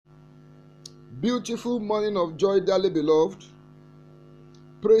Beautiful morning of joy, dearly beloved.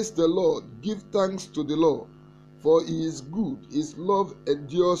 Praise the Lord. Give thanks to the Lord, for he is good. His love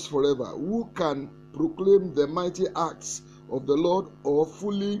endures forever. Who can proclaim the mighty acts of the Lord or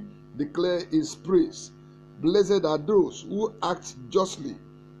fully declare his praise? Blessed are those who act justly,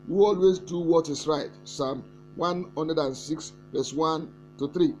 who always do what is right. Psalm 106, verse 1 to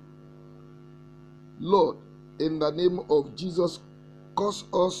 3. Lord, in the name of Jesus, cause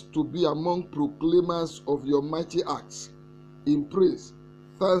us to be among proclaimers of your mighty acts in praise,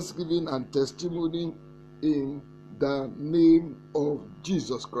 thanksgiving, and testimony in the name of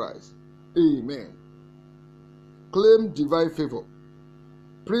Jesus Christ. Amen. Claim divine favor.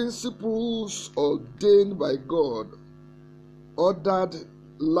 Principles ordained by God ordered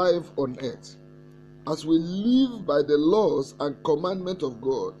life on earth. As we live by the laws and commandments of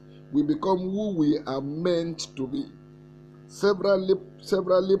God, we become who we are meant to be.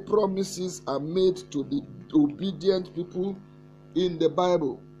 Several promises are made to the obedient people in the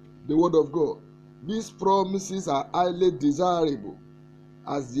Bible, the Word of God. These promises are highly desirable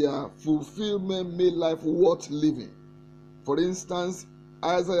as their fulfillment make life worth living. For instance,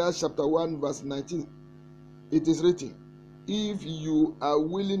 Isaiah chapter 1 verse 19, it is written, "If you are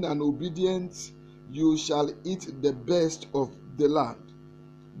willing and obedient, you shall eat the best of the land."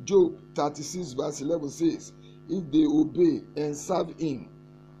 Job 36 verse 11 says, "If they obey and serve him,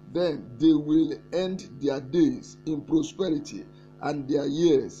 then they will end their days in prosperity and their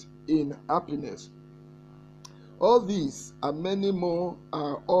years in happiness." All these and many more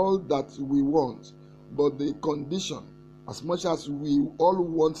are all that we want, but the condition, as much as we all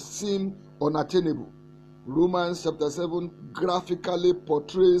want, seem unattainable. Romans chapter 7 graphically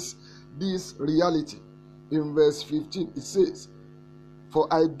portrays this reality. In verse 15 it says, "For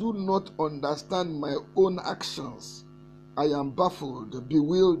I do not understand my own actions. I am baffled,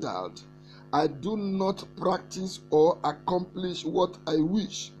 bewildered. I do not practice or accomplish what I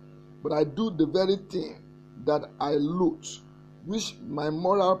wish, but I do the very thing that I loathe, which my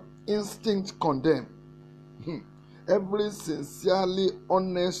moral instinct condemn." Every sincerely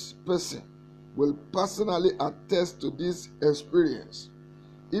honest person will personally attest to this experience.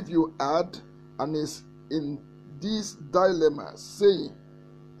 If you add and is in this dilemma, saying,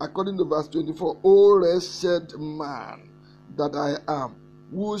 according to verse 24, "O wretched man that I am,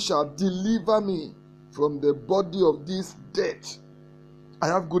 who shall deliver me from the body of this death?" I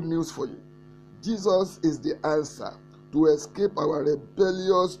have good news for you. Jesus is the answer to escape our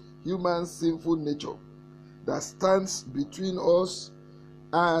rebellious human sinful nature that stands between us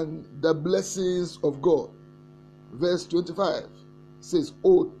and the blessings of God. Verse 25 says,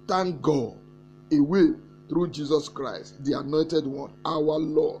 "Oh, thank God, a way through Jesus Christ, the anointed one, our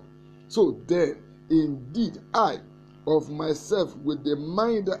Lord. So then, indeed, I of myself with the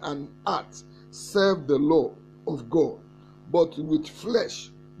mind and heart serve the law of God, but with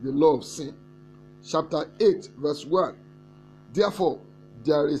flesh the law of sin." Chapter 8, verse 1. "Therefore,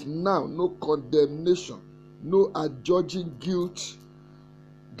 there is now no condemnation, no adjudging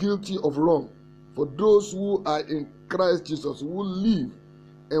guilty of wrong, for those who are in Christ Jesus, who live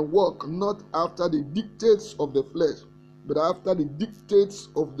and walk not after the dictates of the flesh, but after the dictates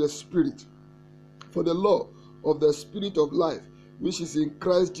of the Spirit. For the law of the Spirit of life, which is in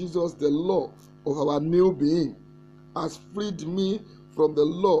Christ Jesus, the law of our new being, has freed me from the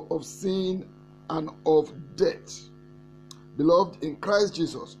law of sin and of death." Beloved, in Christ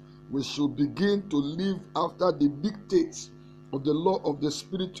Jesus, we should begin to live after the dictates of the law of the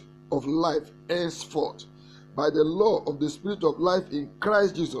Spirit of life henceforth. By the law of the Spirit of life in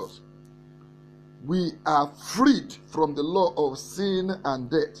Christ Jesus, we are freed from the law of sin and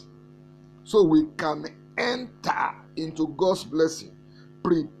death, so we can enter into God's blessing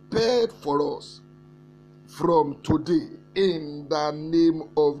prepared for us from today, in the name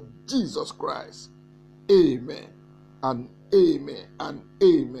of Jesus Christ. Amen and amen and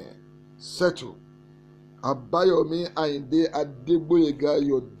amen. Settle. Abayomi Ayinde Adegboyega,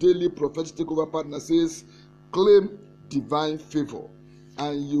 your daily prophetic takeover partner, says, claim divine favor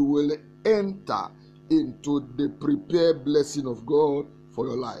and you will enter into the prepared blessing of God for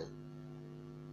your life.